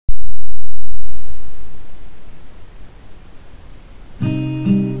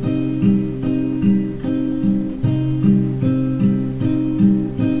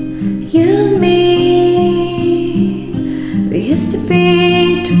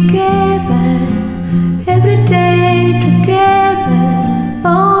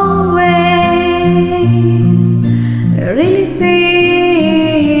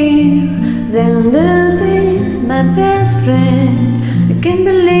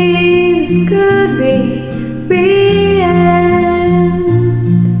this could be the end.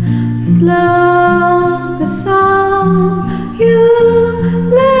 Love is all you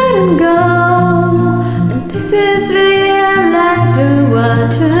let him go, and if it's real, I do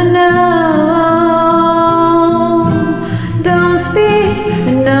want to know. Don't speak, I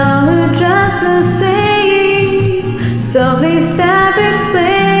know just the same. So please stop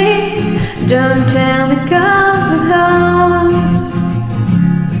explaining. Don't tell me 'cause it hurts.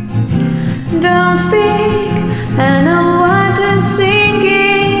 Don't speak, I know what I'm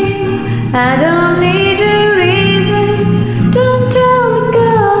singing. I don't need a reason. Don't tell me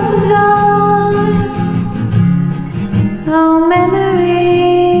 'cause it hurts. Oh,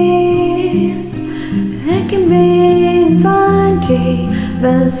 memories, they can be funky,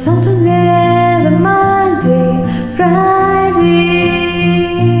 but something together Monday, Friday.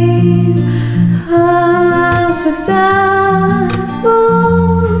 Us was done,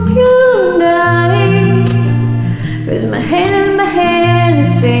 boom, you die. Raise my hand in my hand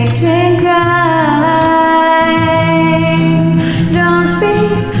and sing and cry. Don't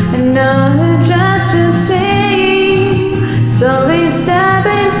speak, I know just to sing. So please stop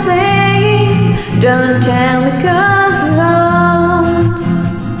explaining. Don't tell me 'cause it hurts.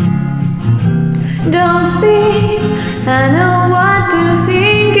 Don't speak, I know what you're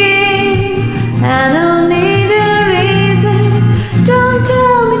thinking. I don't need a reason. Don't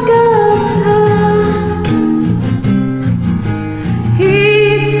tell me 'cause it hurts.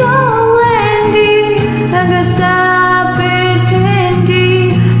 It's all ending. I gotta stop pretending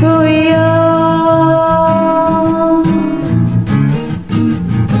who we are.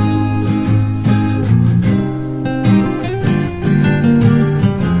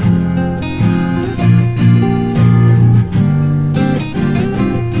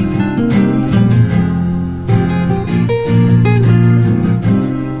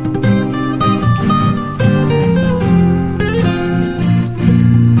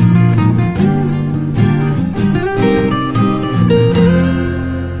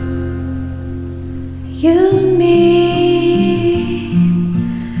 You and me,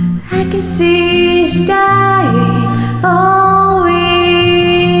 I can see it's dying. Oh, we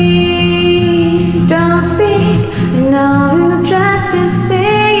don't speak. No, you just to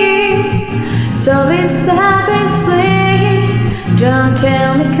saying. So please stop explaining. Don't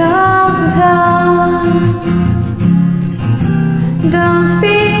tell me 'cause it hurts. Don't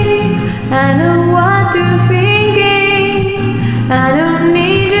speak. I know